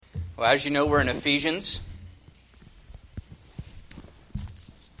Well, as you know, we're in Ephesians,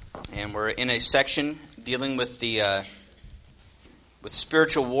 and we're in a section dealing with the with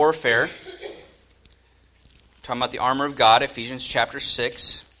spiritual warfare. Talking about the armor of God, Ephesians chapter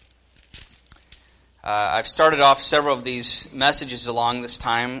 6. I've started off several of these messages along this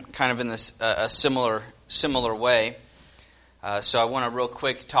time, kind of in this a similar way. So I want to real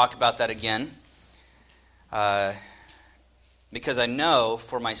quick talk about that again, because I know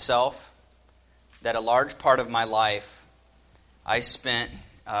for myself that a large part of my life I spent,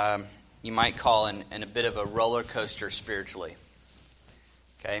 you might call, in a bit of a roller coaster spiritually.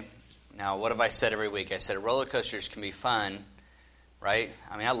 Okay. Now, what have I said every week? I said roller coasters can be fun, right?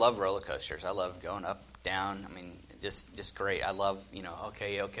 I mean, I love roller coasters. I love going up, down. I mean, just great. I love,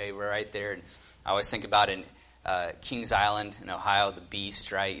 okay, we're right there. And I always think about in Kings Island in Ohio, the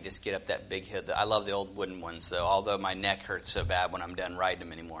Beast, right? You just get up that big hill. I love the old wooden ones, though, although my neck hurts so bad when I'm done riding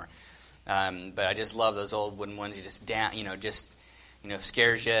them anymore. But I just love those old wooden ones. You just down,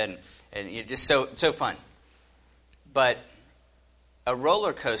 scares you, and it's just so fun. But a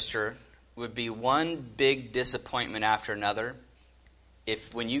roller coaster would be one big disappointment after another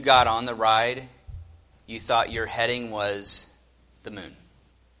if when you got on the ride, you thought your heading was the moon,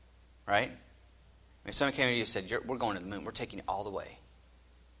 right? I mean, someone came to you and said, we're going to the moon. We're taking you all the way.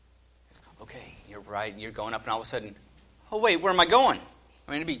 Okay, you're riding, you're going up, and all of a sudden, oh, wait, where am I going?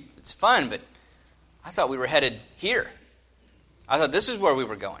 I mean, it's fun, but I thought we were headed here. I thought this is where we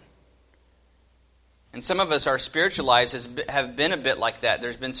were going. And some of us, our spiritual lives have been a bit like that.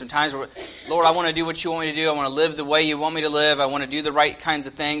 There's been some times where, Lord, I want to do what you want me to do. I want to live the way you want me to live. I want to do the right kinds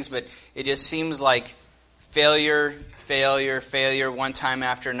of things. But it just seems like failure, one time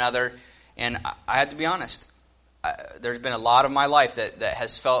after another. And I have to be honest, there's been a lot of my life that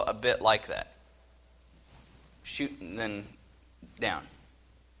has felt a bit like that. Shoot and then down.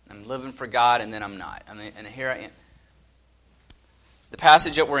 I'm living for God and then I'm not. And here I am. The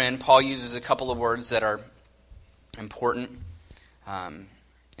passage that we're in, Paul uses a couple of words that are important.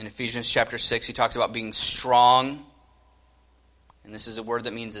 In Ephesians chapter 6, he talks about being strong. And this is a word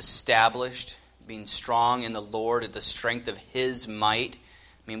that means established. Being strong in the Lord at the strength of His might.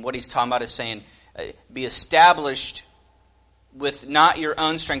 I mean, what he's talking about is saying, be established with not your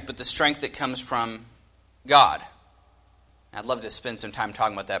own strength, but the strength that comes from God. I'd love to spend some time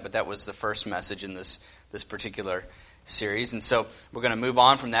talking about that, but that was the first message in this particular series. And so we're going to move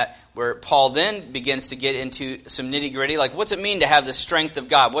on from that, where Paul then begins to get into some nitty-gritty, like what's it mean to have the strength of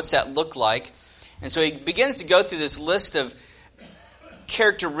God? What's that look like? And so he begins to go through this list of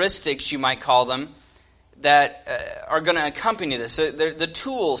characteristics, you might call them, that are going to accompany this. So they're the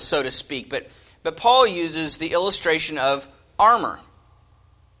tools, so to speak. But Paul uses the illustration of armor.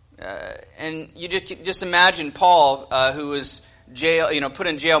 And you just imagine Paul, who was put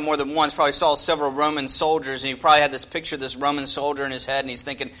in jail more than once, probably saw several Roman soldiers, and he probably had this picture of this Roman soldier in his head, and he's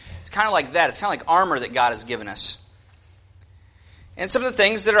thinking, it's kind of like that. It's kind of like armor that God has given us. And some of the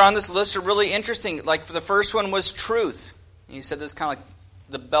things that are on this list are really interesting. Like for the first one was truth. And he said this is kind of like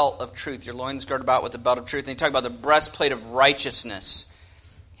the belt of truth. Your loins girded about with the belt of truth. And he talked about the breastplate of righteousness.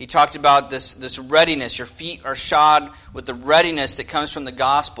 He talked about this readiness. Your feet are shod with the readiness that comes from the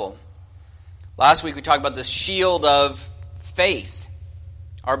gospel. Last week we talked about the shield of faith,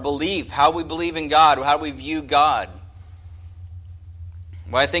 our belief, how we believe in God, how we view God.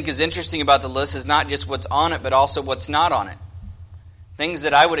 What I think is interesting about the list is not just what's on it, but also what's not on it. Things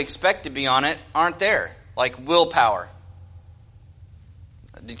that I would expect to be on it aren't there, like willpower,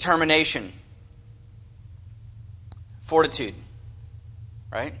 determination, fortitude,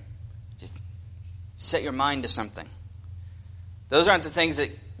 right? Just set your mind to something. Those aren't the things that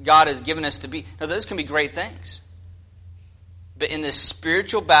God has given us to be. No, those can be great things. But in this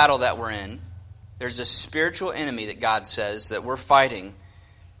spiritual battle that we're in, there's a spiritual enemy that God says that we're fighting.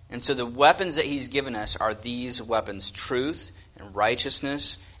 And so the weapons that He's given us are these weapons: truth and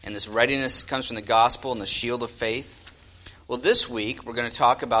righteousness, and this readiness comes from the gospel and the shield of faith. Well, this week we're going to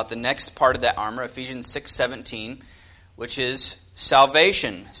talk about the next part of that armor, Ephesians 6:17, which is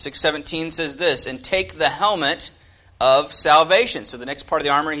salvation. 6:17 says this, and take the helmet of salvation. So the next part of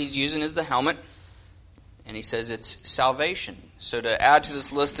the armor he's using is the helmet. And he says it's salvation. So to add to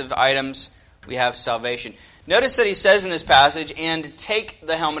this list of items, we have salvation. Notice that he says in this passage, and take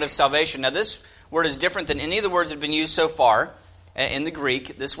the helmet of salvation. Now this word is different than any of the words that have been used so far in the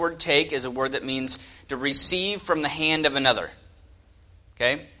Greek. This word take is a word that means to receive from the hand of another.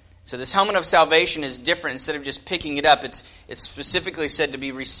 Okay? So this helmet of salvation is different. Instead of just picking it up, it's specifically said to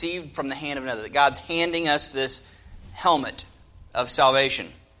be received from the hand of another. That God's handing us this helmet of salvation.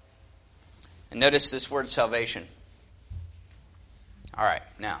 And notice this word salvation. All right,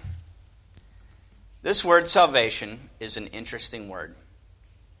 now, This word salvation is an interesting word.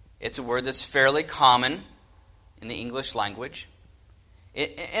 It's a word that's fairly common in the English language.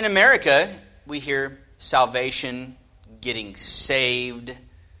 In America, we hear salvation, getting saved,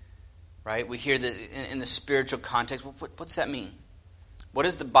 right? We hear that in the spiritual context. What's that mean? What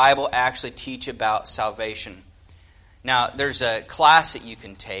does the Bible actually teach about salvation? Now, there's a class that you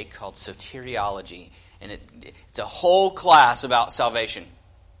can take called soteriology, and it's a whole class about salvation.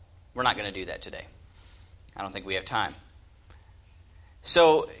 We're not going to do that today. I don't think we have time.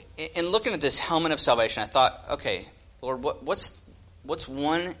 So, in looking at this helmet of salvation, I thought, okay, Lord, what's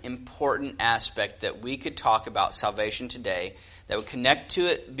one important aspect that we could talk about salvation today that would connect to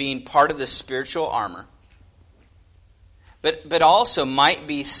it being part of the spiritual armor, but also might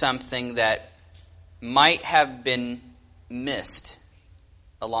be something that might have been missed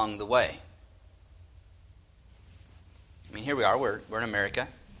along the way? I mean, here we are. We're in America,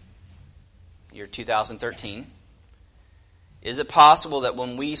 year 2013. Is it possible that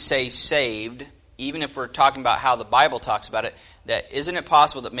when we say saved, even if we're talking about how the Bible talks about it, that isn't it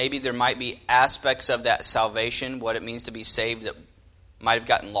possible that maybe there might be aspects of that salvation, what it means to be saved, that might have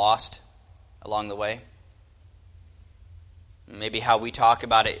gotten lost along the way? Maybe how we talk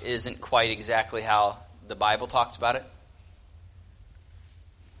about it isn't quite exactly how the Bible talks about it.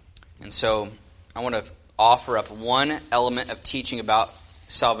 And so I want to offer up one element of teaching about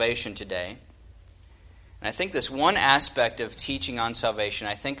salvation today. And I think this one aspect of teaching on salvation,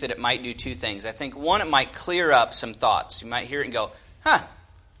 I think that it might do two things. I think, one, it might clear up some thoughts. You might hear it and go, I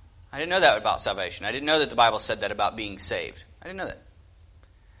didn't know that about salvation. I didn't know that the Bible said that about being saved. I didn't know that.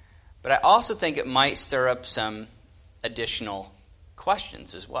 But I also think it might stir up some additional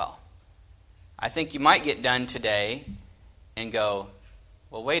questions as well. I think you might get done today and go,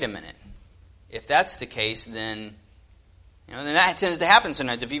 well, wait a minute. If that's the case, then then that tends to happen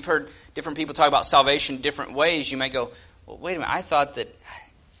sometimes. If you've heard different people talk about salvation different ways, you might go, well, wait a minute, I thought that,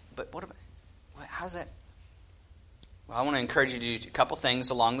 but what about, how's that? Well, I want to encourage you to do a couple things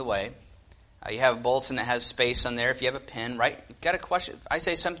along the way. You have a bulletin that has space on there. If you have a pen, right? You've got a question. If I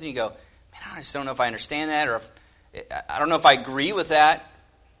say something, you go, man, I just don't know if I understand that, or I don't know if I agree with that.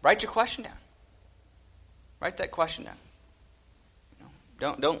 Write your question down. Write that question down.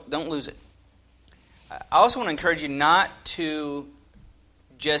 Don't lose it. I also want to encourage you not to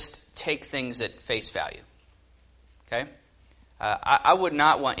just take things at face value. Okay? I would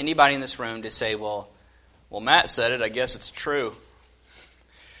not want anybody in this room to say, well, Matt said it, I guess it's true.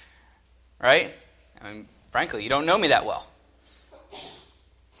 Right? I mean, frankly, you don't know me that well.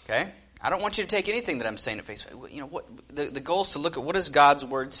 Okay? I don't want you to take anything that I'm saying at face value. The goal is to look at what does God's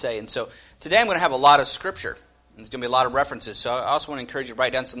Word say. And so today I'm going to have a lot of Scripture. There's going to be a lot of references, so I also want to encourage you to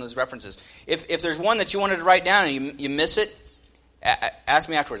write down some of those references. If there's one that you wanted to write down and you miss it, ask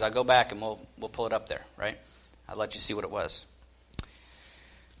me afterwards. I'll go back and we'll pull it up there, right? I'll let you see what it was.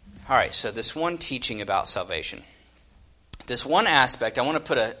 All right, so this one teaching about salvation. This one aspect, I want to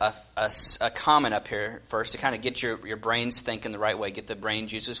put a comment up here first to kind of get your brains thinking the right way, get the brain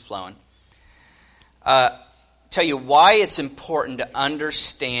juices flowing. Tell you why it's important to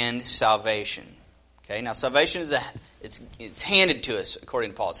understand salvation. Okay, now salvation is it's handed to us,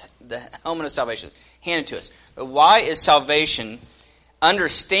 according to Paul. It's the helmet of salvation is handed to us. But why is salvation,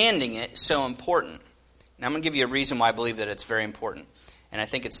 understanding it, so important? And I'm going to give you a reason why I believe that it's very important. And I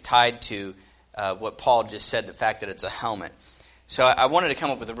think it's tied to what Paul just said, the fact that it's a helmet. So I wanted to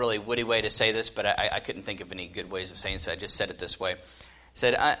come up with a really witty way to say this, but I couldn't think of any good ways of saying it, so I just said it this way. I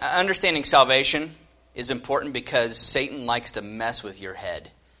said, understanding salvation is important because Satan likes to mess with your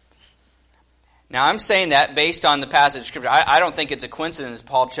head. Now, I'm saying that based on the passage of Scripture. I don't think it's a coincidence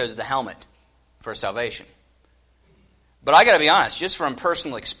Paul chose the helmet for salvation. But I got to be honest, just from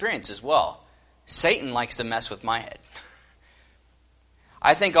personal experience as well, Satan likes to mess with my head.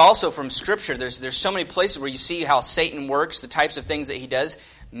 I think also from Scripture, there's so many places where you see how Satan works, the types of things that he does,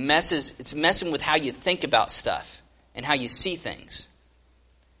 it's messing with how you think about stuff and how you see things.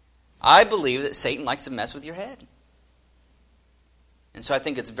 I believe that Satan likes to mess with your head. And so I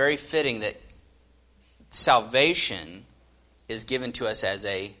think it's very fitting that salvation is given to us as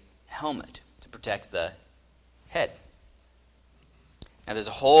a helmet to protect the head. Now, there's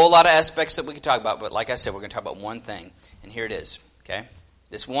a whole lot of aspects that we could talk about, but like I said, we're going to talk about one thing, and here it is, okay?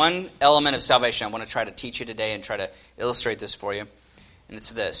 This one element of salvation I want to try to teach you today and try to illustrate this for you, and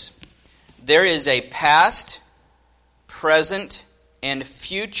it's this. There is a past, present, and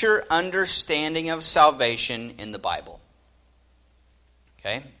future understanding of salvation in the Bible.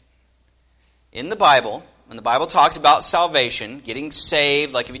 Okay? In the Bible, when the Bible talks about salvation, getting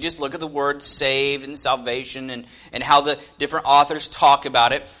saved, like if you just look at the word saved and salvation and how the different authors talk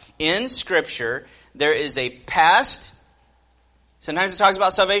about it, in Scripture, there is a past. Sometimes it talks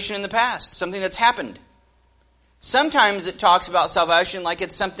about salvation in the past, something that's happened. Sometimes it talks about salvation like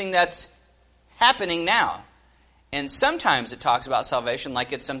it's something that's happening now. And sometimes it talks about salvation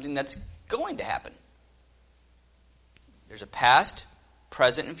like it's something that's going to happen. There's a past,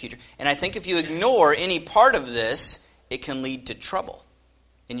 present, and future. And I think if you ignore any part of this, it can lead to trouble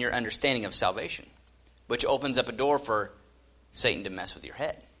in your understanding of salvation, which opens up a door for Satan to mess with your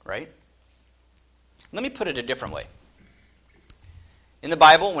head, right? Let me put it a different way. In the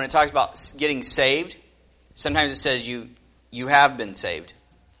Bible, when it talks about getting saved, sometimes it says you have been saved.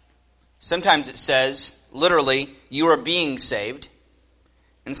 Sometimes it says, literally, you are being saved.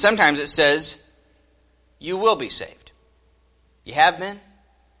 And sometimes it says, you will be saved. You have been,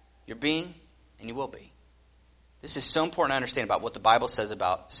 you're being, and you will be. This is so important to understand about what the Bible says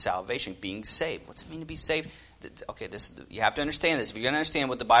about salvation, being saved. What's it mean to be saved? Okay, you have to understand this. If you're going to understand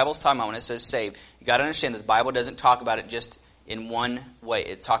what the Bible's talking about when it says saved, you got to understand that the Bible doesn't talk about it just in one way.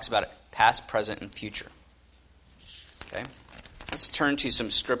 It talks about it past, present, and future. Okay? Let's turn to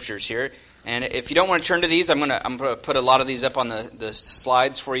some scriptures here. And if you don't want to turn to these, I'm going to put a lot of these up on the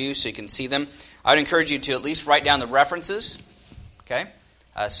slides for you so you can see them. I would encourage you to at least write down the references. Okay?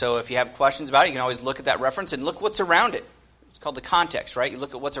 So if you have questions about it, you can always look at that reference and look what's around it. It's called the context, right? You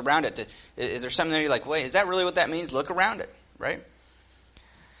look at what's around it. Is there something there you're like, wait, is that really what that means? Look around it, right?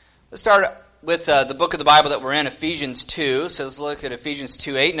 Let's start with the book of the Bible that we're in, Ephesians 2. So let's look at Ephesians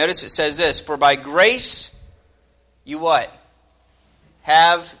 2:8. Notice it says this, for by grace you what?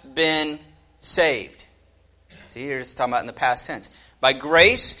 Have been saved. See, here it's talking about in the past tense. By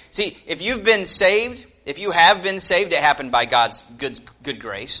grace, see, if you've been saved, if you have been saved, it happened by God's good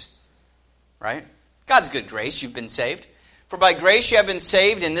grace, right? God's good grace, you've been saved. For by grace you have been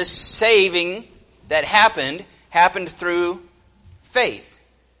saved, and this saving that happened through faith.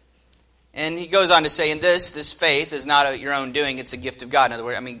 And he goes on to say, and this faith is not your own doing, it's a gift of God. In other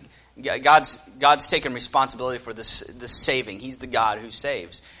words, I mean, God's taken responsibility for this saving. He's the God who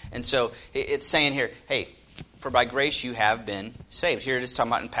saves. And so it's saying here, hey, for by grace you have been saved. Here it is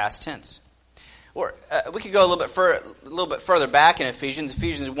talking about in past tense. Or we could go a little bit further back in Ephesians.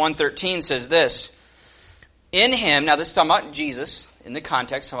 Ephesians 1:13 says this, in him, now this is talking about Jesus, in the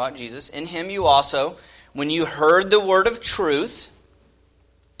context talking about Jesus, in him you also, when you heard the word of truth,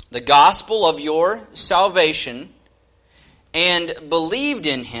 the gospel of your salvation, and believed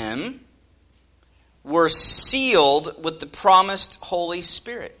in him, were sealed with the promised Holy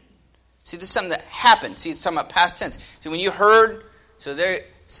Spirit. See, this is something that happened. See, it's talking about past tense. See, when you heard, so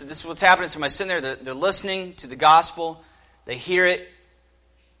this is what's happening. Somebody sitting there, they're listening to the gospel, they hear it,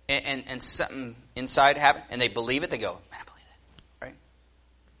 and something inside happens, and they believe it. They go, man, I believe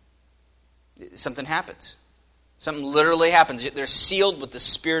it, right? Something happens. Something literally happens. They're sealed with the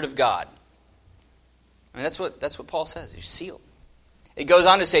Spirit of God. I mean, that's what Paul says. You're sealed. It goes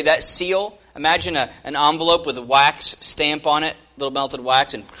on to say that seal, imagine an envelope with a wax stamp on it, little melted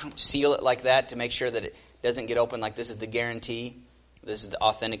wax, and seal it like that to make sure that it doesn't get open like this is the guarantee. This is the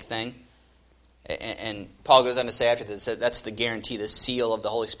authentic thing. And Paul goes on to say after this, that's the guarantee. The seal of the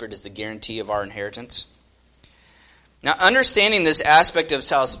Holy Spirit is the guarantee of our inheritance. Now, understanding this aspect of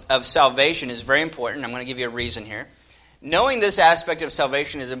salvation is very important. I'm going to give you a reason here. Knowing this aspect of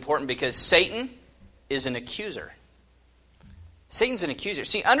salvation is important because Satan is an accuser. Satan's an accuser.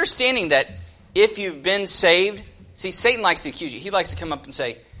 See, understanding that if you've been saved, see, Satan likes to accuse you. He likes to come up and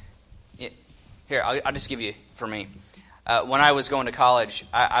say, here, I'll just give you, for me. When I was going to college,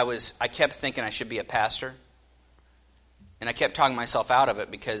 I kept thinking I should be a pastor. And I kept talking myself out of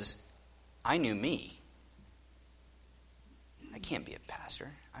it because I knew me. I can't be a pastor.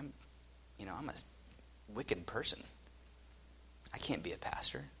 I'm a wicked person. I can't be a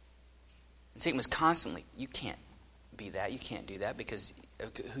pastor. And Satan was constantly, you can't be that. You can't do that because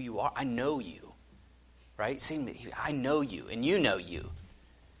of who you are. I know you. Right? Satan, I know you and you know you.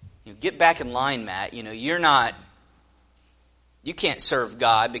 Get back in line, Matt. You're not, you can't serve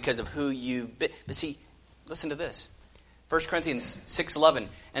God because of who you've been. But see, listen to this. 1 Corinthians 6:11.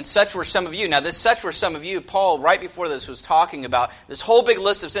 And such were some of you. Now this such were some of you, Paul, right before this, was talking about this whole big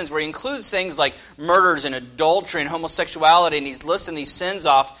list of sins where he includes things like murders and adultery and homosexuality, and he's listing these sins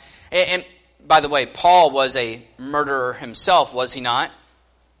off. And by the way, Paul was a murderer himself, was he not?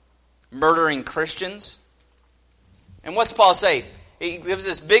 Murdering Christians. And what's Paul say? He gives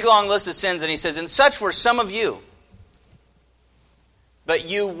this big long list of sins, and he says, and such were some of you. But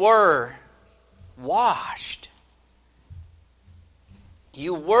you were washed.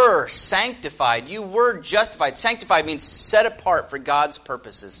 You were sanctified. You were justified. Sanctified means set apart for God's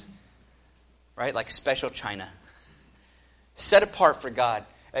purposes. Right? Like special china. Set apart for God.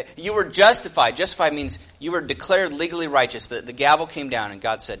 You were justified. Justified means you were declared legally righteous. The gavel came down and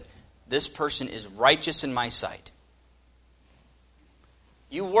God said, this person is righteous in my sight.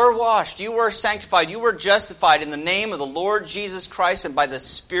 You were washed. You were sanctified. You were justified in the name of the Lord Jesus Christ and by the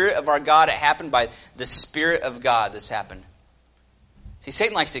Spirit of our God. It happened by the Spirit of God. This happened. See,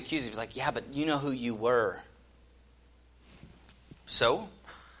 Satan likes to accuse you. He's like, yeah, but you know who you were. So?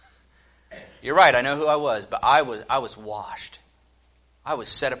 You're right, I know who I was, but I was washed. I was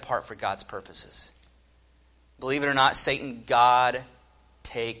set apart for God's purposes. Believe it or not, Satan, God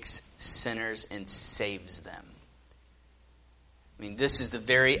takes sinners and saves them. I mean, this is the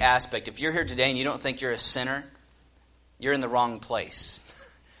very aspect. If you're here today and you don't think you're a sinner, you're in the wrong place.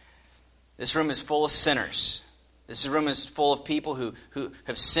 This room is full of sinners. This room is full of people who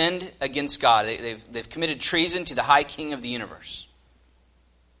have sinned against God. They've committed treason to the high king of the universe.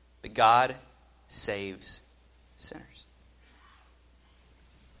 But God saves sinners.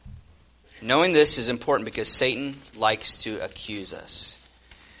 Knowing this is important because Satan likes to accuse us.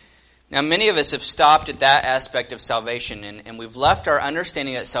 Now, many of us have stopped at that aspect of salvation, and we've left our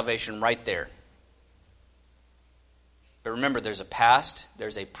understanding of salvation right there. But remember, there's a past,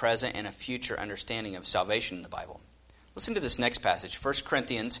 there's a present, and a future understanding of salvation in the Bible. Listen to this next passage, 1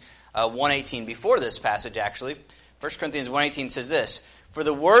 Corinthians 1:18. Before this passage, actually, 1 Corinthians 1:18 says this, for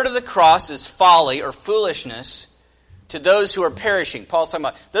the word of the cross is folly or foolishness to those who are perishing. Paul's talking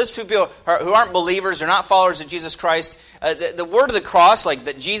about those people who aren't believers, they're not followers of Jesus Christ. The word of the cross, like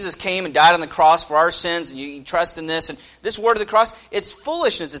that Jesus came and died on the cross for our sins, and you trust in this, and this word of the cross, it's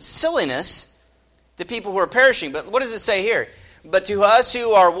foolishness, it's silliness to people who are perishing. But what does it say here? But to us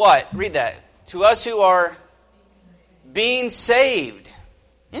who are what? Read that. To us who are being saved.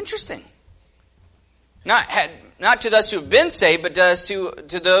 Interesting. Not to those who have been saved, but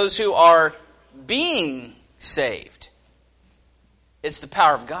to those who are being saved. It's the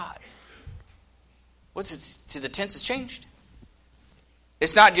power of God. What's it to the tense has changed?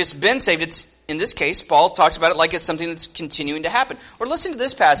 It's not just been saved. It's, in this case, Paul talks about it like it's something that's continuing to happen. Or listen to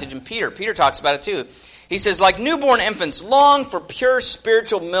this passage in Peter. Peter talks about it too. He says, like newborn infants, long for pure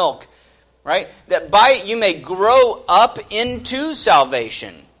spiritual milk, right? That by it you may grow up into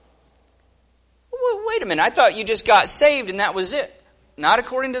salvation. Wait a minute, I thought you just got saved and that was it. Not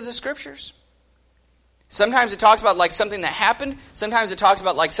according to the Scriptures. Sometimes it talks about like something that happened. Sometimes it talks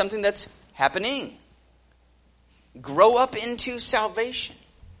about like something that's happening. Grow up into salvation.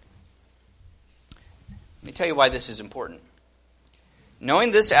 Let me tell you why this is important.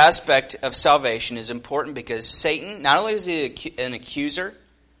 Knowing this aspect of salvation is important because Satan, not only is he an accuser,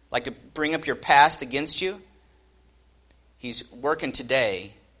 like to bring up your past against you, he's working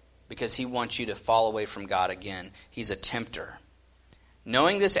today because he wants you to fall away from God again. He's a tempter.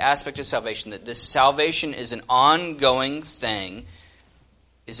 Knowing this aspect of salvation, that this salvation is an ongoing thing,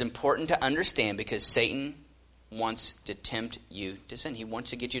 is important to understand because Satan wants to tempt you to sin. He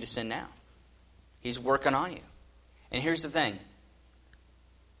wants to get you to sin now. He's working on you. And here's the thing.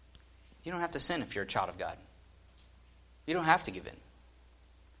 You don't have to sin if you're a child of God. You don't have to give in.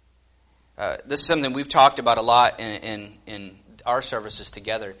 This is something we've talked about a lot in our services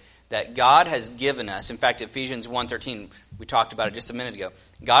together, that God has given us. In fact, Ephesians 1:13, we talked about it just a minute ago.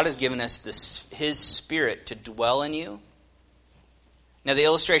 God has given us His Spirit to dwell in you. Now, the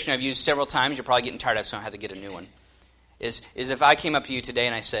illustration I've used several times, you're probably getting tired of, so I have to get a new one, is if I came up to you today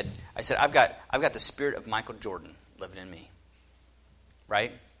and I said, I've got the spirit of Michael Jordan living in me,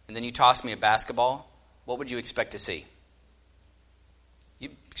 right? And then you toss me a basketball, what would you expect to see?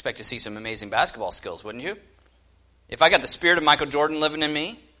 You'd expect to see some amazing basketball skills, wouldn't you? If I got the spirit of Michael Jordan living in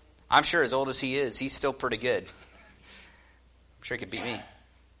me, I'm sure as old as he is, he's still pretty good. I'm sure he could beat me.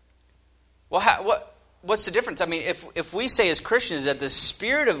 Well, what's the difference? I mean, if we say as Christians that the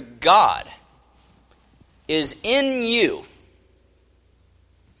Spirit of God is in you,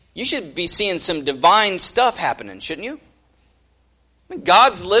 you should be seeing some divine stuff happening, shouldn't you? I mean,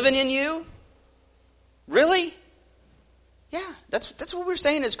 God's living in you? Really? Yeah, that's what we're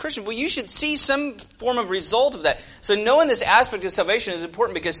saying as Christians. Well, you should see some form of result of that. So knowing this aspect of salvation is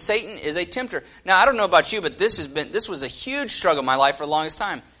important because Satan is a tempter. Now, I don't know about you, but this was a huge struggle in my life for the longest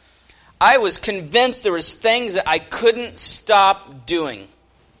time. I was convinced there was things that I couldn't stop doing.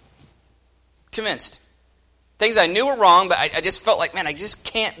 Convinced. Things I knew were wrong, but I just felt like, man, I just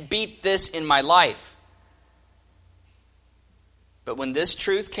can't beat this in my life. But when this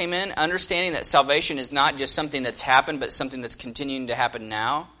truth came in, understanding that salvation is not just something that's happened, but something that's continuing to happen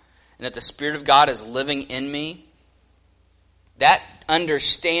now, and that the Spirit of God is living in me, that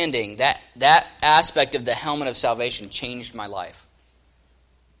understanding, that aspect of the helmet of salvation changed my life.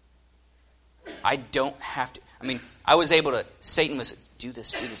 I don't have to. I mean, I was able to, Satan was do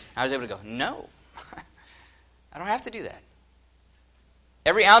this. I was able to go, no, I don't have to do that.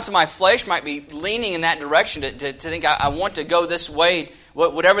 Every ounce of my flesh might be leaning in that direction to think I want to go this way,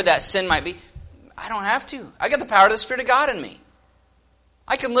 whatever that sin might be. I don't have to. I got the power of the Spirit of God in me.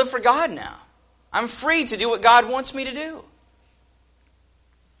 I can live for God now. I'm free to do what God wants me to do.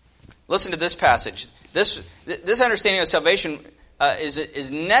 Listen to this passage. This understanding of salvation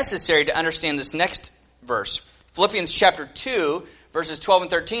is necessary to understand this next verse. Philippians chapter 2, verses 12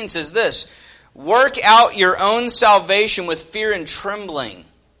 and 13 says this: work out your own salvation with fear and trembling.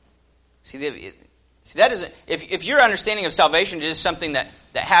 See, that isn't. If your understanding of salvation is just something that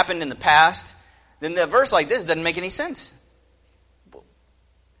happened in the past, then the verse like this doesn't make any sense.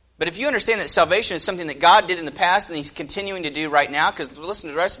 But if you understand that salvation is something that God did in the past and He's continuing to do right now, because listen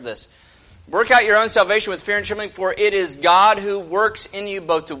to the rest of this. Work out your own salvation with fear and trembling, for it is God who works in you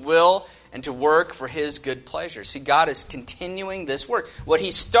both to will and to work for His good pleasure. See, God is continuing this work. What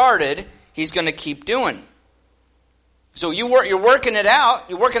He started, He's going to keep doing. So you're working it out.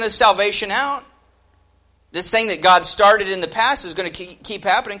 You're working this salvation out. This thing that God started in the past is going to keep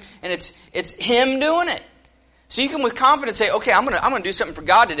happening, and it's Him doing it. So you can with confidence say, okay, I'm going to do something for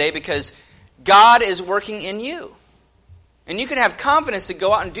God today because God is working in you. And you can have confidence to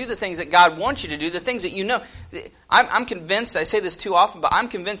go out and do the things that God wants you to do, the things that you know. I'm convinced, I say this too often, but I'm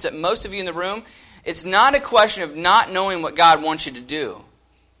convinced that most of you in the room, it's not a question of not knowing what God wants you to do.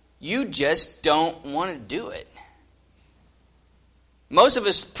 You just don't want to do it. Most of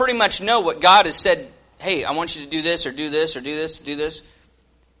us pretty much know what God has said, hey, I want you to do this or do this or do this, do this.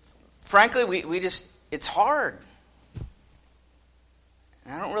 Frankly, we just, it's hard.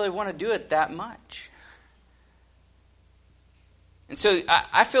 And I don't really want to do it that much. And so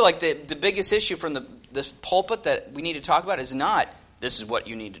I feel like the biggest issue from this pulpit that we need to talk about is not, this is what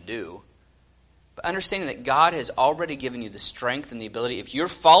you need to do. But understanding that God has already given you the strength and the ability. If you're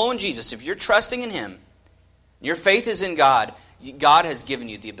following Jesus, if you're trusting in Him, your faith is in God, God has given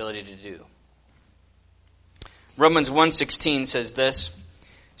you the ability to do. Romans 1:16 says this: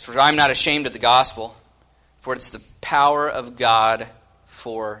 for I am not ashamed of the gospel, for it's the power of God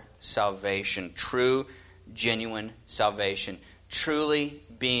for salvation. True, genuine salvation. Truly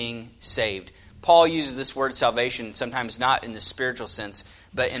being saved. Paul uses this word salvation sometimes not in the spiritual sense,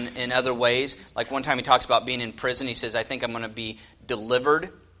 but in other ways. Like one time he talks about being in prison. He says, I think I'm going to be delivered.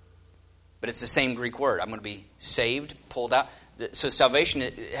 But it's the same Greek word. I'm going to be saved, pulled out. So salvation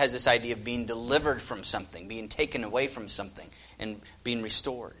has this idea of being delivered from something, being taken away from something, and being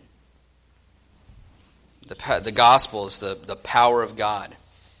restored. The gospel is the power of God.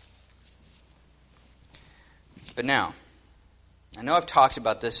 But now, I know I've talked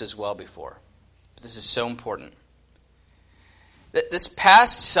about this as well before, but this is so important. This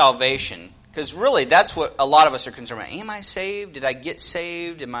past salvation, because really that's what a lot of us are concerned about. Am I saved? Did I get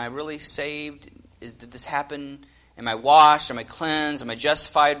saved? Am I really saved? Did this happen? Am I washed? Am I cleansed? Am I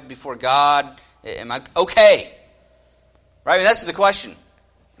justified before God? Am I okay? Right? I mean, that's the question.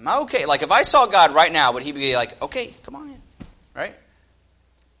 Am I okay? Like if I saw God right now, would He be like, okay, come on in? Right?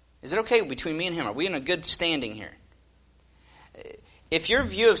 Is it okay between me and Him? Are we in a good standing here? If your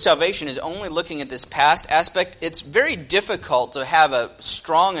view of salvation is only looking at this past aspect, it's very difficult to have a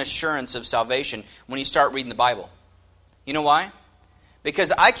strong assurance of salvation when you start reading the Bible. You know why?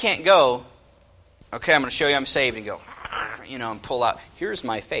 Because I can't go, okay, I'm going to show you I'm saved, and go, and pull out, here's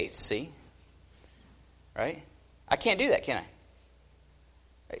my faith, see? Right? I can't do that, can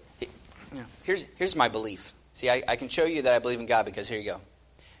I? Here's my belief. See, I can show you that I believe in God because here you go.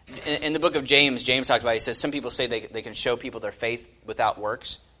 In the book of James talks about it. He says some people say they can show people their faith without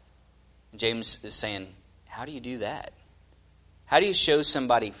works. James is saying, how do you do that? How do you show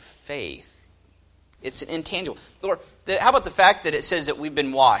somebody faith? It's intangible. Or how about the fact that it says that we've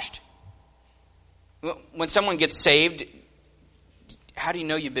been washed? When someone gets saved, how do you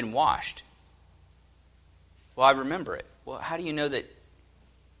know you've been washed? Well, I remember it. Well, how do you know that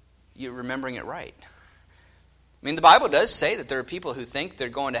you're remembering it right? I mean, the Bible does say that there are people who think they're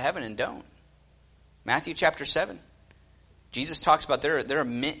going to heaven and don't. Matthew chapter 7. Jesus talks about there are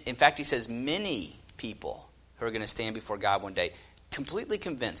in fact, He says many people who are going to stand before God one day, completely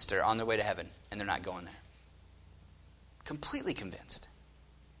convinced they're on their way to heaven and they're not going there. Completely convinced.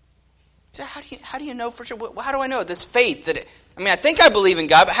 So how do you know for sure? How do I know this faith that I think I believe in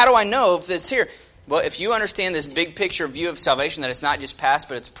God, but how do I know if it's here? Well, if you understand this big picture view of salvation, that it's not just past,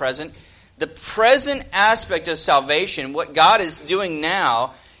 but it's present. The present aspect of salvation, what God is doing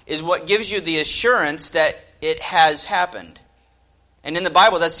now, is what gives you the assurance that it has happened. And in the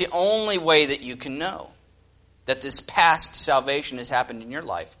Bible, that's the only way that you can know that this past salvation has happened in your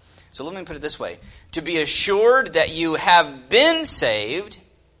life. So let me put it this way. To be assured that you have been saved,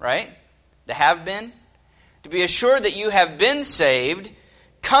 right? The have been. To be assured that you have been saved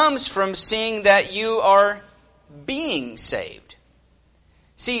comes from seeing that you are being saved.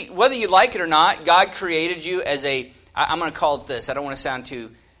 See, whether you like it or not, God created you as I'm going to call it this. I don't want to sound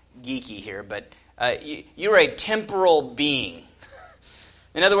too geeky here, but you're a temporal being.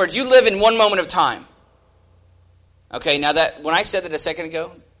 In other words, you live in one moment of time. Okay, now that when I said that a second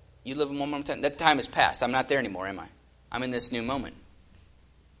ago, you live in one moment of time, that time has passed. I'm not there anymore, am I? I'm in this new moment.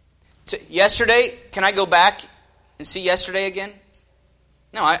 Yesterday, can I go back and see yesterday again?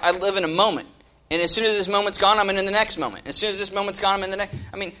 No, I live in a moment. And as soon as this moment's gone, I'm in the next moment. As soon as this moment's gone, I'm in the next.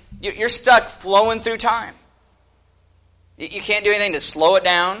 I mean, you're stuck flowing through time. You can't do anything to slow it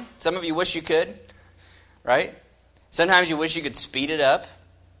down. Some of you wish you could, right? Sometimes you wish you could speed it up.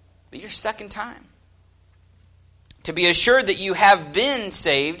 But you're stuck in time. To be assured that you have been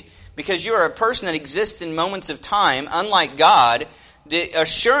saved because you are a person that exists in moments of time, unlike God, the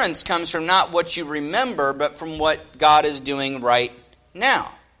assurance comes from not what you remember, but from what God is doing right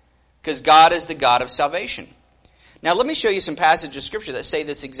now. Because God is the God of salvation. Now let me show you some passages of Scripture that say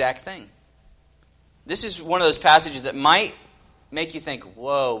this exact thing. This is one of those passages that might make you think,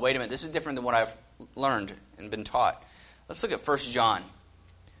 whoa, wait a minute, this is different than what I've learned and been taught. Let's look at 1 John.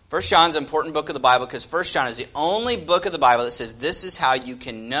 1 John is an important book of the Bible because 1 John is the only book of the Bible that says this is how you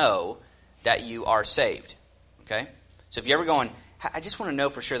can know that you are saved. Okay? So if you're ever going, I just want to know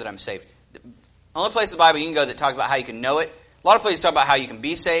for sure that I'm saved. The only place in the Bible you can go that talks about how you can know it. A lot of places talk about how you can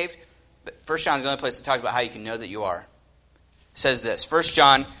be saved. But 1 John is the only place that talks about how you can know that you are. It says this. 1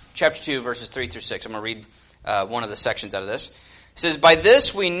 John chapter 2, verses 3 through 6. I'm going to read one of the sections out of this. It says, by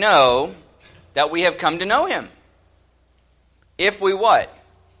this we know that we have come to know him. If we what?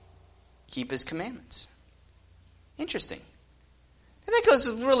 Keep his commandments. Interesting. That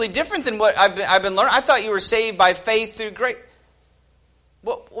goes really different than what I've been learning. I thought you were saved by faith through grace.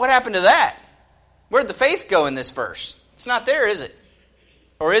 What happened to that? Where'd the faith go in this verse? It's not there, is it?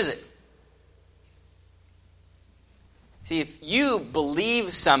 Or is it? See, if you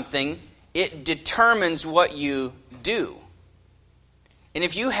believe something, it determines what you do. And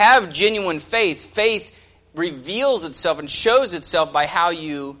if you have genuine faith, faith reveals itself and shows itself by how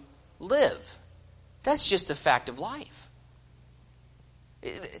you live. That's just a fact of life.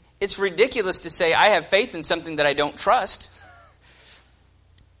 It's ridiculous to say I have faith in something that I don't trust.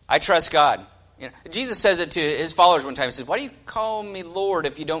 I trust God. You know, Jesus says it to his followers one time. He says, why do you call me Lord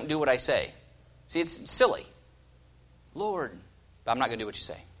if you don't do what I say? See, it's silly. Lord. But I'm not going to do what you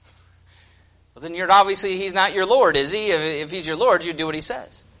say. Well, then obviously he's not your Lord, is he? If he's your Lord, you do what he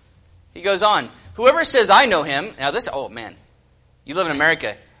says. He goes on. Whoever says I know him. Now this, oh man. You live in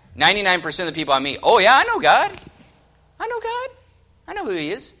America. 99% of the people I meet, oh yeah, I know God. I know God. I know who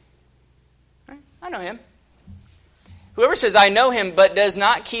he is. Right? I know him. Whoever says I know him but does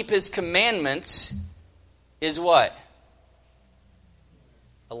not keep his commandments is what?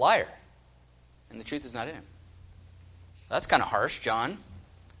 A liar. And the truth is not in him. That's kind of harsh, John.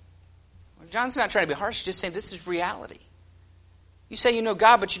 Well, John's not trying to be harsh. He's just saying this is reality. You say you know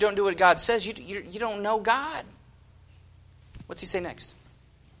God, but you don't do what God says. You don't know God. What's he say next?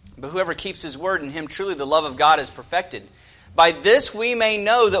 But whoever keeps his word, in him truly the love of God is perfected. By this we may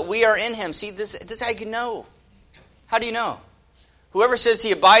know that we are in him. See, this is how you can know. How do you know? Whoever says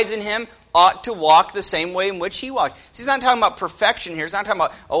he abides in him ought to walk the same way in which he walked. See, he's not talking about perfection here. He's not talking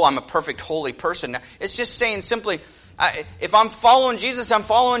about, oh, I'm a perfect, holy person. It's just saying simply, if I'm following Jesus, I'm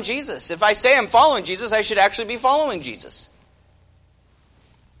following Jesus. If I say I'm following Jesus, I should actually be following Jesus.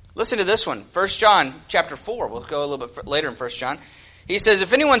 Listen to this one. 1 John chapter 4. We'll go a little bit later in 1 John. He says,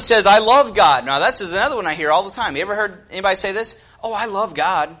 if anyone says, I love God. Now, that's another one I hear all the time. You ever heard anybody say this? Oh, I love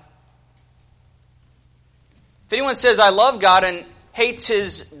God. If anyone says, I love God and hates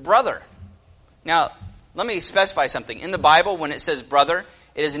his brother. Now, let me specify something. In the Bible, when it says brother,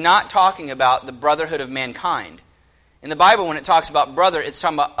 it is not talking about the brotherhood of mankind. In the Bible, when it talks about brother, it's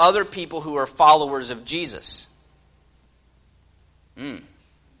talking about other people who are followers of Jesus. If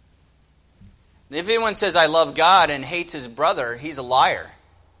anyone says, I love God and hates his brother, he's a liar.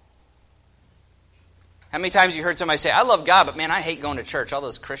 How many times have you heard somebody say, I love God, but man, I hate going to church. All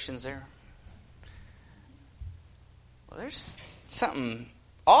those Christians there. Well, there's something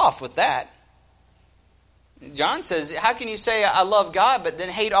off with that. John says, how can you say I love God, but then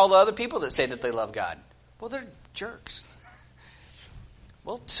hate all the other people that say that they love God? Well, they're jerks.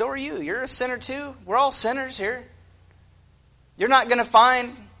 Well, so are you. You're a sinner too. We're all sinners here. You're not going to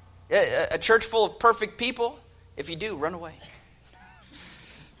find a church full of perfect people. If you do, run away.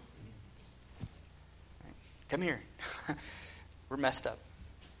 Come here. We're messed up.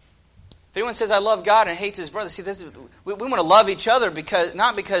 If anyone says, I love God and hates his brother, see, we want to love each other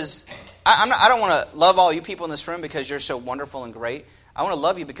not because I don't want to love all you people in this room because you're so wonderful and great. I want to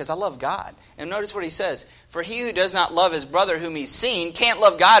love you because I love God. And notice what he says. For he who does not love his brother whom he's seen can't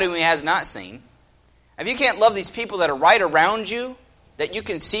love God whom he has not seen. If you can't love these people that are right around you, that you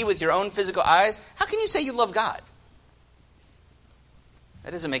can see with your own physical eyes, how can you say you love God?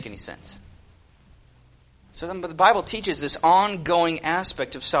 That doesn't make any sense. So the Bible teaches this ongoing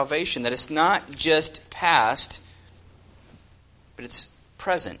aspect of salvation, that it's not just past, but it's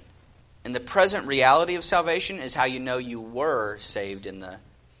present. And the present reality of salvation is how you know you were saved in the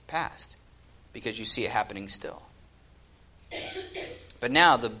past, because you see it happening still. But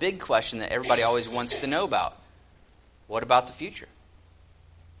now, the big question that everybody always wants to know about, what about the future?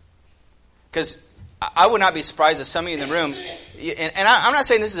 Because I would not be surprised if some of you in the room, and I'm not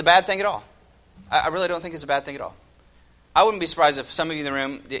saying this is a bad thing at all. I really don't think it's a bad thing at all. I wouldn't be surprised if some of you in the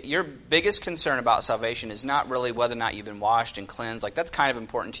room, your biggest concern about salvation is not really whether or not you've been washed and cleansed. Like, that's kind of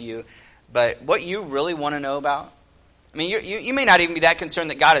important to you. But what you really want to know about, I mean, you may not even be that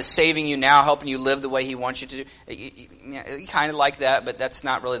concerned that God is saving you now, helping you live the way he wants you to do. You kind of like that, but that's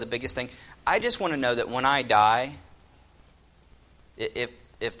not really the biggest thing. I just want to know that when I die,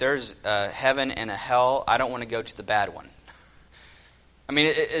 if there's a heaven and a hell, I don't want to go to the bad one. I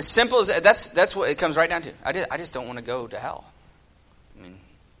mean, as simple as that's what it comes right down to. I just don't want to go to hell. I mean,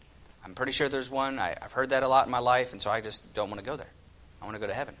 I'm pretty sure there's one. I've heard that a lot in my life, and so I just don't want to go there. I want to go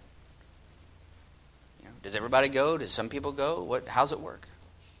to heaven. Does everybody go? Does some people go? How's it work?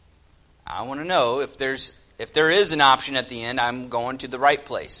 I want to know if there is an option at the end, I'm going to the right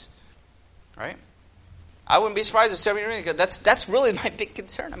place. Right? I wouldn't be surprised if somebody go. That's really my big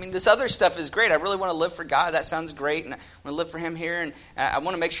concern. I mean, this other stuff is great. I really want to live for God. That sounds great, and I want to live for him here, and I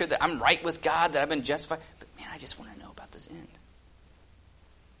want to make sure that I'm right with God, that I've been justified. But man, I just want to know about this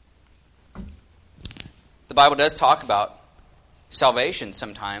end. The Bible does talk about salvation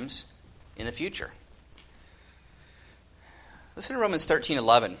sometimes in the future. Listen to Romans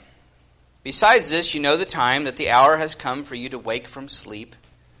 13:11. Besides this, you know the time that the hour has come for you to wake from sleep.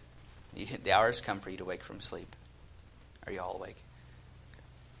 The hour has come for you to wake from sleep. Are you all awake?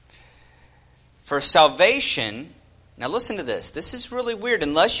 For salvation, now listen to this. This is really weird.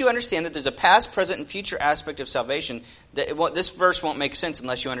 Unless you understand that there's a past, present, and future aspect of salvation, this verse won't make sense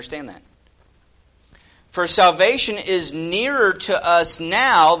unless you understand that. For salvation is nearer to us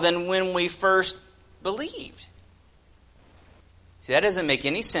now than when we first believed. See, that doesn't make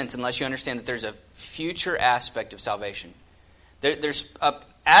any sense unless you understand that there's a future aspect of salvation. There's an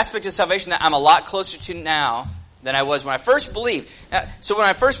aspect of salvation that I'm a lot closer to now than I was when I first believed. So when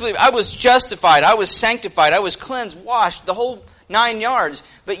I first believed, I was justified, I was sanctified, I was cleansed, washed, the whole 9 yards.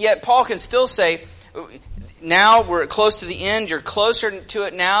 But yet Paul can still say, now we're close to the end, you're closer to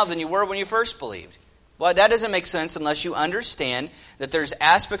it now than you were when you first believed. Well, that doesn't make sense unless you understand that there's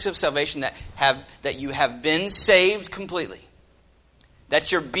aspects of salvation that you have been saved completely.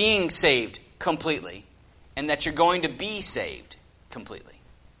 That you're being saved completely, and that you're going to be saved completely.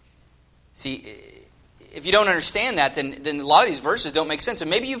 See, if you don't understand that, then a lot of these verses don't make sense. And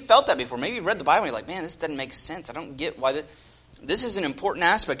maybe you've felt that before. Maybe you've read the Bible and you're like, man, this doesn't make sense. I don't get why this is an important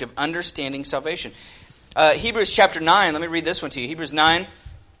aspect of understanding salvation. Hebrews chapter 9, let me read this one to you. Hebrews 9,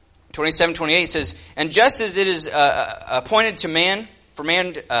 27-28 says, and just as it is appointed for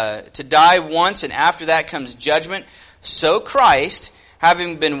man to die once, and after that comes judgment, so Christ,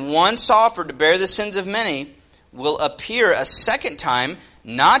 having been once offered to bear the sins of many, will appear a second time,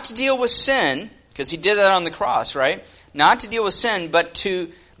 not to deal with sin, because he did that on the cross, right? Not to deal with sin, but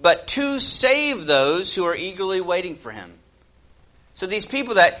to save those who are eagerly waiting for him. So these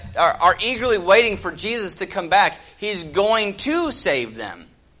people that are eagerly waiting for Jesus to come back, he's going to save them.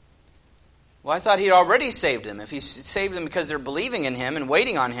 Well, I thought he'd already saved them. If he saved them because they're believing in him and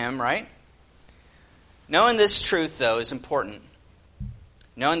waiting on him, right? Knowing this truth, though, is important.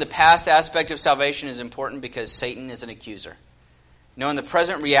 Knowing the past aspect of salvation is important because Satan is an accuser. Knowing the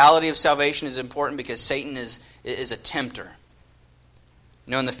present reality of salvation is important because Satan is a tempter.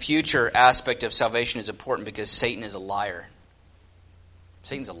 Knowing the future aspect of salvation is important because Satan is a liar.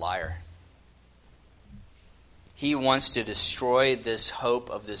 Satan's a liar. He wants to destroy this hope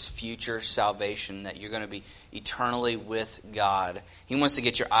of this future salvation, that you're going to be eternally with God. He wants to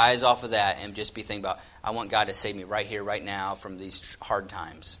get your eyes off of that and just be thinking about, I want God to save me right here, right now from these hard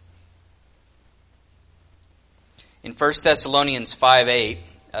times. In 1 Thessalonians 5:8,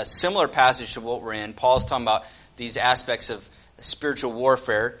 a similar passage to what we're in, Paul's talking about these aspects of spiritual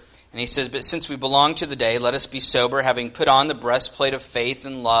warfare. And he says, but since we belong to the day, let us be sober, having put on the breastplate of faith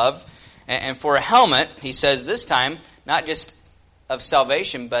and love. And for a helmet, he says this time, not just of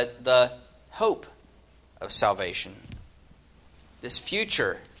salvation, but the hope of salvation. This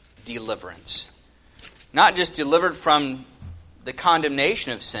future deliverance. Not just delivered from the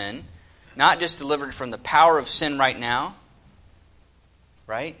condemnation of sin, not just delivered from the power of sin right now,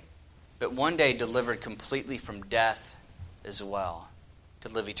 right? But one day delivered completely from death as well, to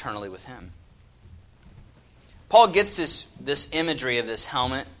live eternally with Him. Paul gets this imagery of this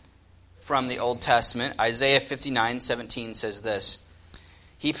helmet from the Old Testament. Isaiah 59:17 says this: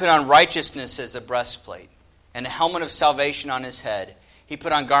 He put on righteousness as a breastplate, and a helmet of salvation on his head. He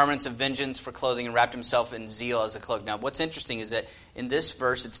put on garments of vengeance for clothing and wrapped himself in zeal as a cloak. Now, what's interesting is that in this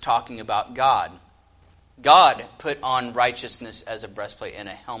verse, it's talking about God. God put on righteousness as a breastplate and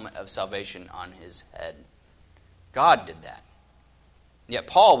a helmet of salvation on his head. God did that. Yet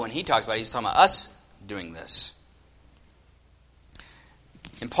Paul, when he talks about it, he's talking about us doing this.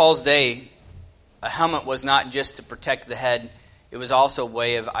 In Paul's day, a helmet was not just to protect the head. It was also a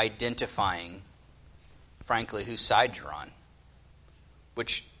way of identifying, frankly, whose side you're on.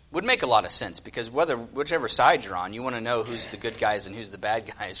 Which would make a lot of sense, because whichever side you're on, you want to know who's the good guys and who's the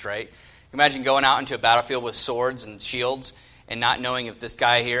bad guys, right? Imagine going out into a battlefield with swords and shields and not knowing if this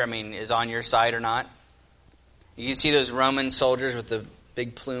guy here, is on your side or not. You can see those Roman soldiers with the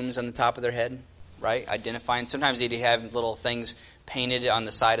big plumes on the top of their head, right? Identifying. Sometimes they'd have little things painted on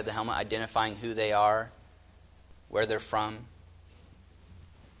the side of the helmet, identifying who they are, where they're from.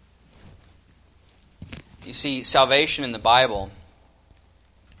 You see, salvation in the Bible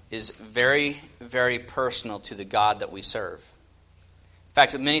is very, very personal to the God that we serve. In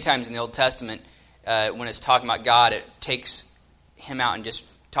fact, many times in the Old Testament, when it's talking about God, it takes Him out and just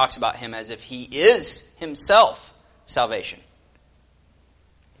talks about Him as if He is Himself salvation.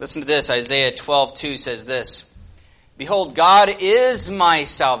 Listen to this. Isaiah 12:2 says this: Behold, God is my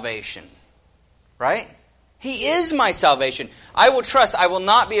salvation. Right? He is my salvation. I will trust. I will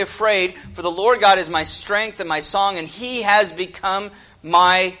not be afraid, for the Lord God is my strength and my song, and He has become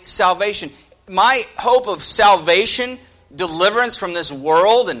my salvation. My hope of salvation, deliverance from this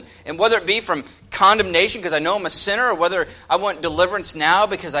world, and whether it be from condemnation because I know I'm a sinner, or whether I want deliverance now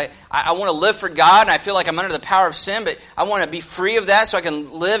because I want to live for God and I feel like I'm under the power of sin, but I want to be free of that so I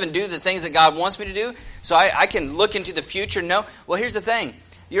can live and do the things that God wants me to do, so I can look into the future and know. Well, here's the thing.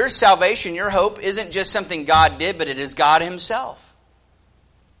 Your salvation, your hope, isn't just something God did, but it is God Himself.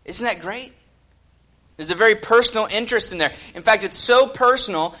 Isn't that great? There's a very personal interest in there. In fact, it's so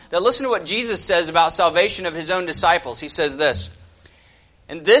personal that listen to what Jesus says about salvation of His own disciples. He says this: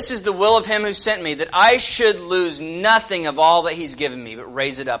 And this is the will of Him who sent me, that I should lose nothing of all that He's given me, but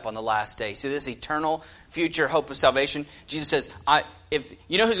raise it up on the last day. See this eternal future hope of salvation? Jesus says, if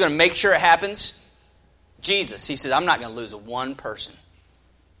you know who's going to make sure it happens? Jesus. He says, I'm not going to lose one person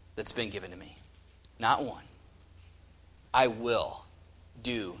that's been given to me. Not one. I will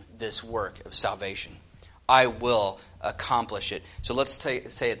do this work of salvation. I will accomplish it. So let's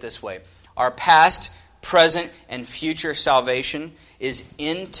say it this way. Our past, present, and future salvation is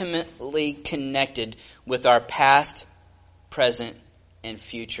intimately connected with our past, present, and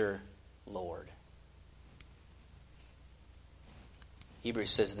future Lord. Hebrews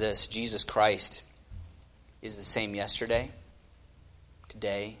says this: Jesus Christ is the same yesterday,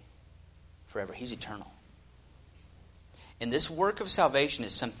 today, forever. He's eternal. And this work of salvation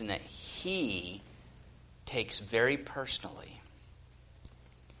is something that He takes very personally.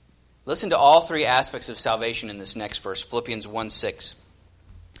 Listen to all three aspects of salvation in this next verse, Philippians 1:6.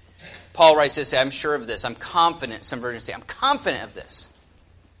 Paul writes this: I'm sure of this. I'm confident. Some versions say, I'm confident of this.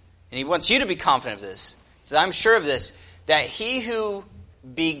 And he wants you to be confident of this. He says, I'm sure of this, that He who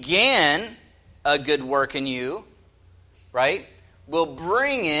began a good work in you, right, will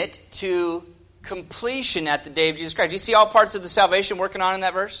bring it to completion at the day of Jesus Christ. Do you see all parts of the salvation working on in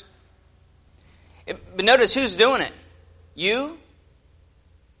that verse? But notice who's doing it. You?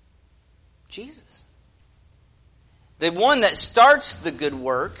 Jesus. The one that starts the good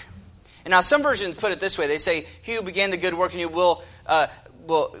work. And now some versions put it this way. They say, He who began the good work in you will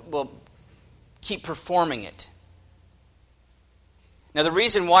keep performing it. Now the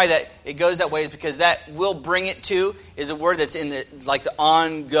reason why that it goes that way is because that will bring it to is a word that's in the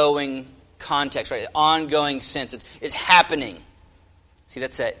ongoing context, right? The ongoing sense. It's happening. See,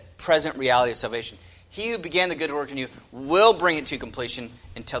 that's that present reality of salvation. He who began the good work in you will bring it to completion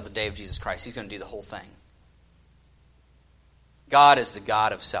until the day of Jesus Christ. He's going to do the whole thing. God is the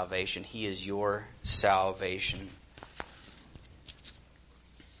God of salvation. He is your salvation.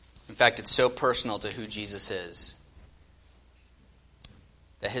 In fact, it's so personal to who Jesus is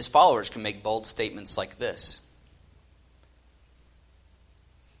that His followers can make bold statements like this.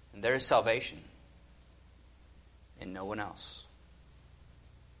 And there is salvation in no one else.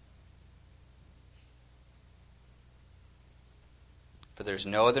 For there's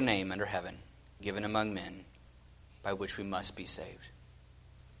no other name under heaven given among men by which we must be saved.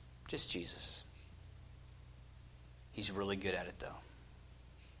 Just Jesus. He's really good at it, though.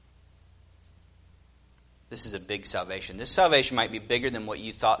 This is a big salvation. This salvation might be bigger than what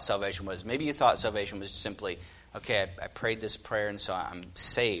you thought salvation was. Maybe you thought salvation was simply, okay, I prayed this prayer and so I'm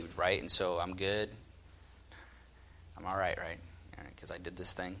saved, right? And so I'm good. I'm all right? Because I did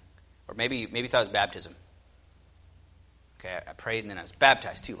this thing. Or maybe you thought it was baptism. Okay, I prayed and then I was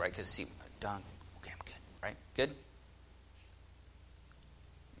baptized too, right? Because, see, done. Okay, I'm good, right? Good?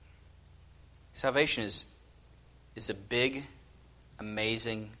 Salvation is a big,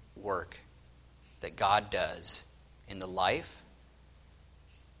 amazing work that God does in the life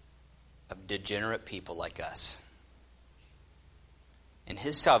of degenerate people like us. And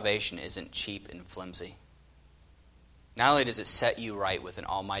His salvation isn't cheap and flimsy. Not only does it set you right with an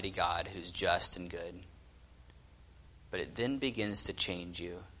almighty God who's just and good, but it then begins to change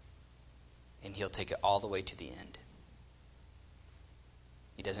you, and He'll take it all the way to the end.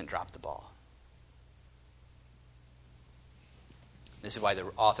 He doesn't drop the ball. This is why the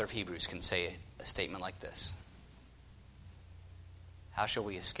author of Hebrews can say a statement like this. How shall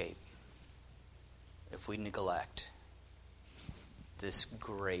we escape if we neglect this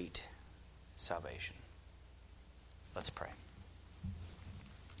great salvation? Let's pray.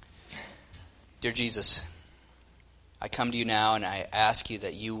 Dear Jesus, I come to you now and I ask you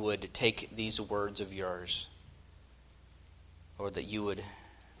that you would take these words of yours, or that you would,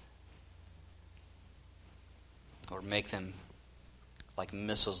 or make them like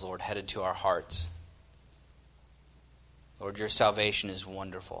missiles, Lord, headed to our hearts. Lord, your salvation is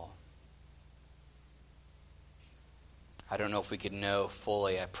wonderful. I don't know if we could know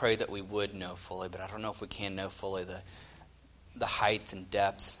fully. I pray that we would know fully, but I don't know if we can know fully the height and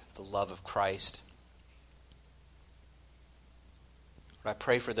depth of the love of Christ. Lord, I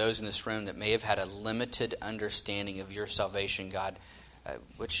pray for those in this room that may have had a limited understanding of your salvation, God,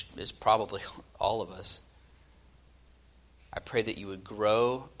 which is probably all of us. I pray that you would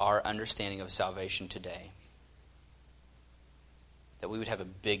grow our understanding of salvation today. That we would have a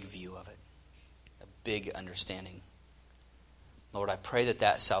big view of it. A big understanding. Lord, I pray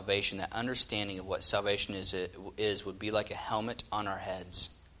that salvation, that understanding of what salvation is would be like a helmet on our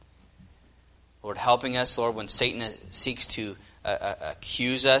heads. Lord, helping us, Lord, when Satan seeks to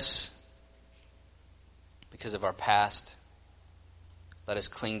accuse us because of our past, let us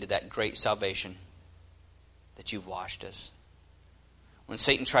cling to that great salvation that you've washed us. When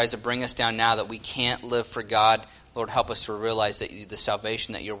Satan tries to bring us down now that we can't live for God, Lord, help us to realize that the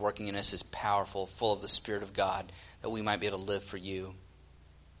salvation that you're working in us is powerful, full of the Spirit of God, that we might be able to live for you.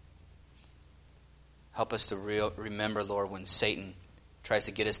 Help us to remember, Lord, when Satan tries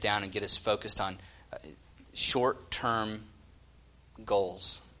to get us down and get us focused on short-term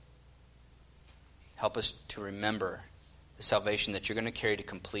goals. Help us to remember the salvation that you're going to carry to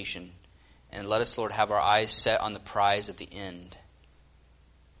completion. And let us, Lord, have our eyes set on the prize at the end.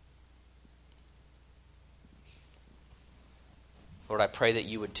 Lord, I pray that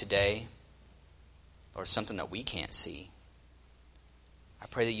you would today, Lord, something that we can't see, I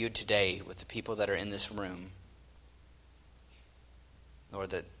pray that you would today, with the people that are in this room,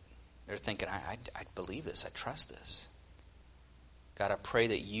 Lord, that they're thinking, I believe this, I trust this. God, I pray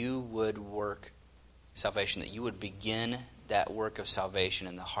that you would work salvation, that you would begin that work of salvation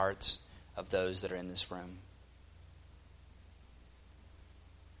in the hearts of those that are in this room.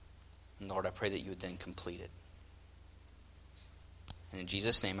 And Lord, I pray that you would then complete it. And in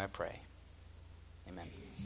Jesus' name I pray. Amen.